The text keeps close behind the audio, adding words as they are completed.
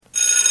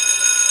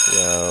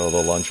Well,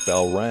 the lunch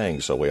bell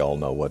rang, so we all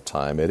know what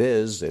time it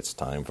is. It's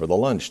time for the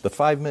lunch, the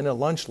 5-minute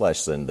lunch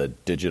lesson, the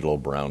digital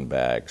brown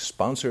bag,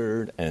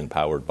 sponsored and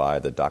powered by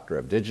the Doctor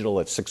of Digital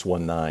at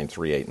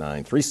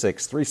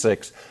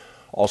 619-389-3636.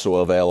 Also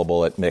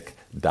available at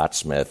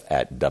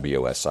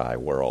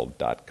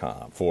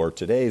mick.smith@wsiworld.com. For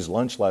today's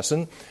lunch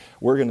lesson,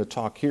 we're going to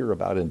talk here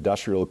about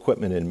industrial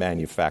equipment and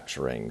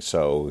manufacturing.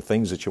 So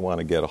things that you want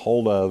to get a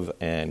hold of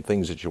and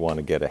things that you want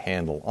to get a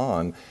handle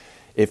on.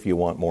 If you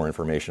want more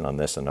information on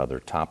this and other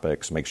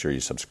topics, make sure you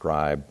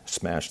subscribe,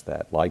 smash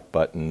that like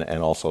button,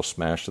 and also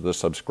smash the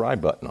subscribe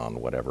button on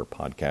whatever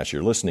podcast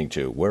you're listening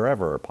to.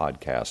 Wherever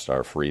podcasts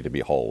are free to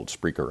behold,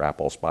 Spreaker,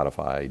 Apple,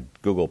 Spotify,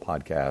 Google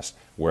Podcasts,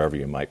 wherever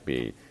you might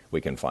be, we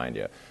can find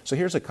you. So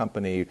here's a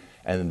company,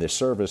 and the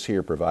service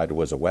here provided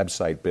was a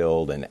website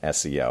build and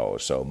SEO.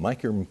 So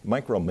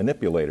Micro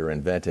Manipulator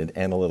invented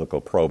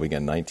analytical probing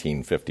in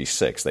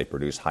 1956. They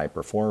produce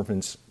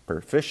high-performance,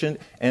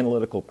 proficient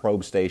analytical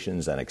probe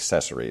stations and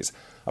accessories.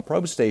 A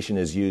probe station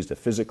is used to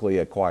physically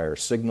acquire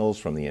signals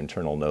from the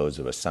internal nodes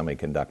of a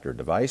semiconductor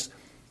device.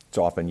 It's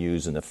often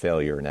used in the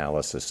failure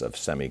analysis of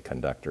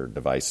semiconductor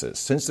devices.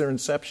 Since their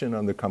inception,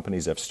 other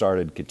companies have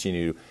started,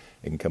 continue,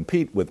 and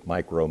compete with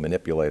Micro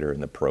Manipulator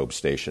in the probe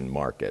station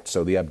market.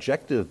 So the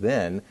objective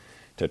then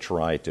to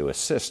try to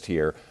assist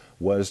here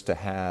was to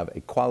have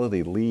a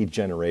quality lead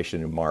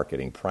generation and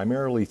marketing,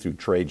 primarily through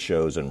trade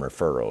shows and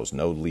referrals,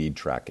 no lead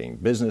tracking.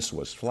 Business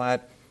was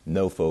flat,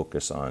 no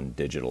focus on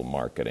digital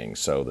marketing.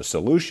 So the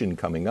solution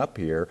coming up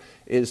here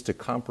is to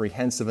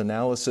comprehensive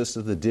analysis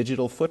of the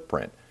digital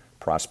footprint,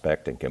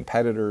 prospect and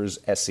competitors,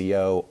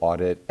 SEO,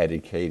 audit,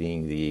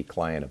 educating the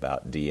client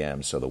about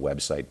DM, so the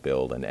website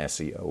build and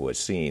SEO was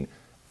seen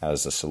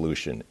as a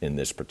solution in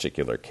this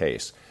particular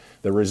case.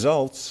 The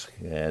results,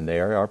 and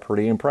they are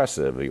pretty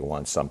impressive. If you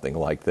want something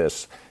like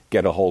this,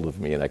 get a hold of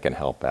me and I can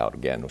help out.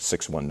 Again,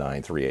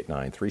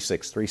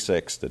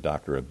 619-389-3636, the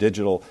Doctor of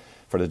Digital.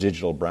 For the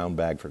digital brown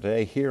bag for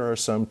today, here are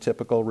some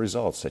typical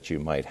results that you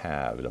might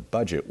have. The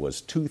budget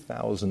was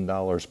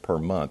 $2,000 per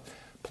month,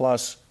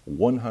 plus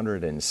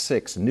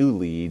 106 new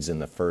leads in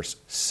the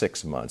first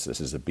 6 months.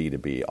 This is a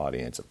B2B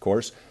audience, of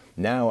course.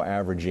 Now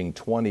averaging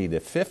 20 to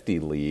 50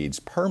 leads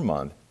per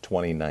month,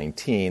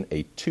 2019,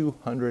 a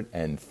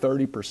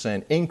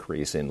 230%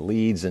 increase in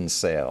leads and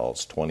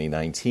sales.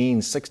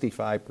 2019,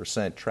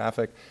 65%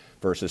 traffic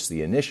versus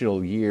the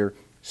initial year,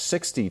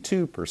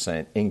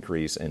 62%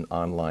 increase in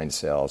online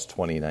sales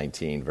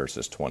 2019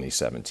 versus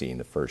 2017,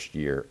 the first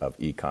year of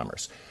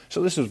e-commerce.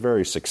 So this was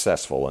very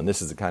successful, and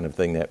this is the kind of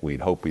thing that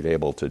we'd hope we'd be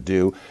able to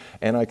do,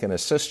 and I can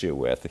assist you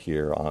with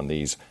here on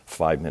these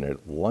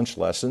 5-minute lunch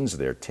lessons.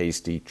 They're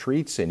tasty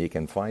treats, and you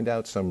can find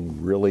out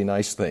some really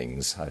nice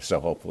things. So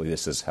hopefully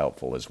this is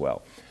helpful as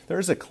well.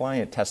 There's a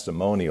client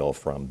testimonial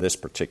from this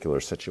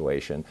particular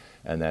situation,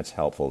 and that's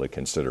helpful to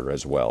consider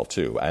as well,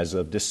 too. As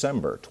of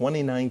December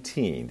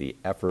 2019, the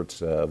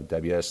efforts of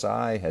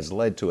WSI has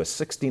led to a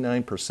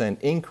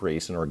 69%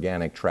 increase in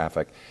organic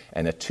traffic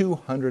and a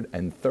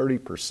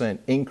 230%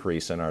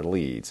 increase in our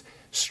leads.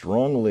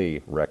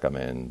 Strongly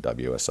recommend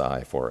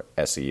WSI for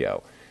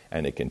SEO,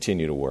 and to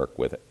continue to work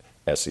with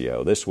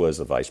SEO. This was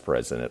the Vice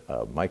President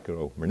of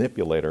Micro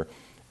Manipulator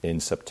in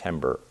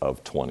September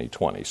of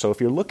 2020. So if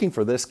you're looking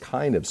for this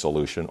kind of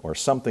solution or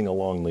something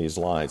along these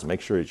lines, make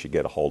sure that you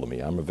get a hold of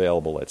me. I'm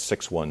available at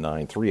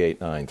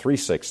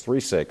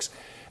 619-389-3636.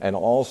 And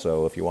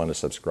also, if you want to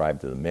subscribe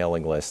to the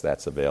mailing list,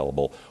 that's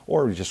available.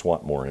 Or you just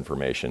want more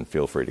information,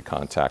 feel free to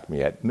contact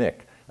me at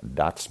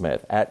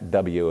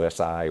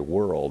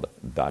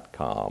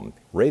mick.smith@wsiworld.com.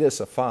 Rate us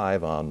a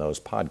 5 on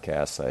those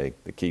podcasts.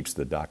 That keeps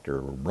the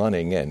doctor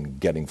running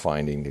and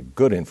finding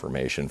good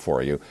information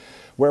for you.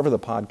 Wherever the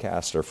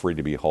podcasts are free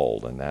to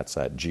behold, and that's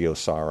at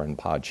Geosarin,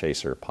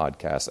 Podchaser,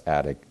 Podcast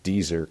Addict,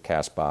 Deezer,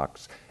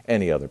 CastBox,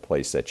 any other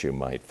place that you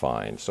might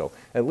find. So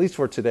at least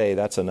for today,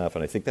 that's enough,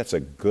 and I think that's a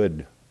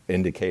good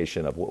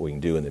indication of what we can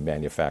do in the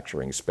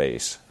manufacturing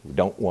space. We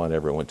don't want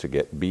everyone to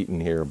get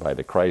beaten here by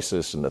the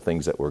crisis and the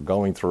things that we're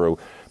going through,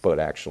 but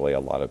actually a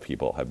lot of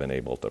people have been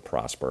able to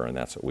prosper, and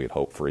that's what we'd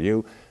hope for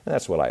you, and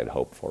that's what I'd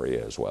hope for you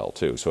as well,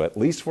 too. So at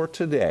least for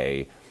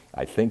today,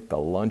 I think the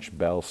lunch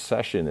bell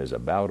session is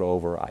about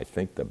over. I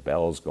think the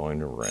bell's going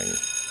to ring.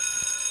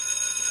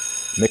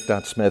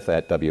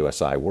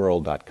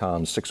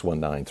 Mick.Smith@wsiworld.com,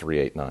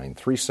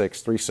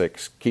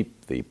 619-389-3636.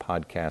 Keep the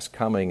podcast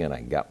coming, and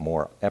I got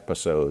more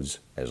episodes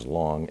as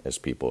long as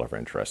people are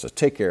interested.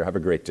 Take care. Have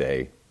a great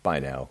day. Bye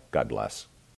now. God bless.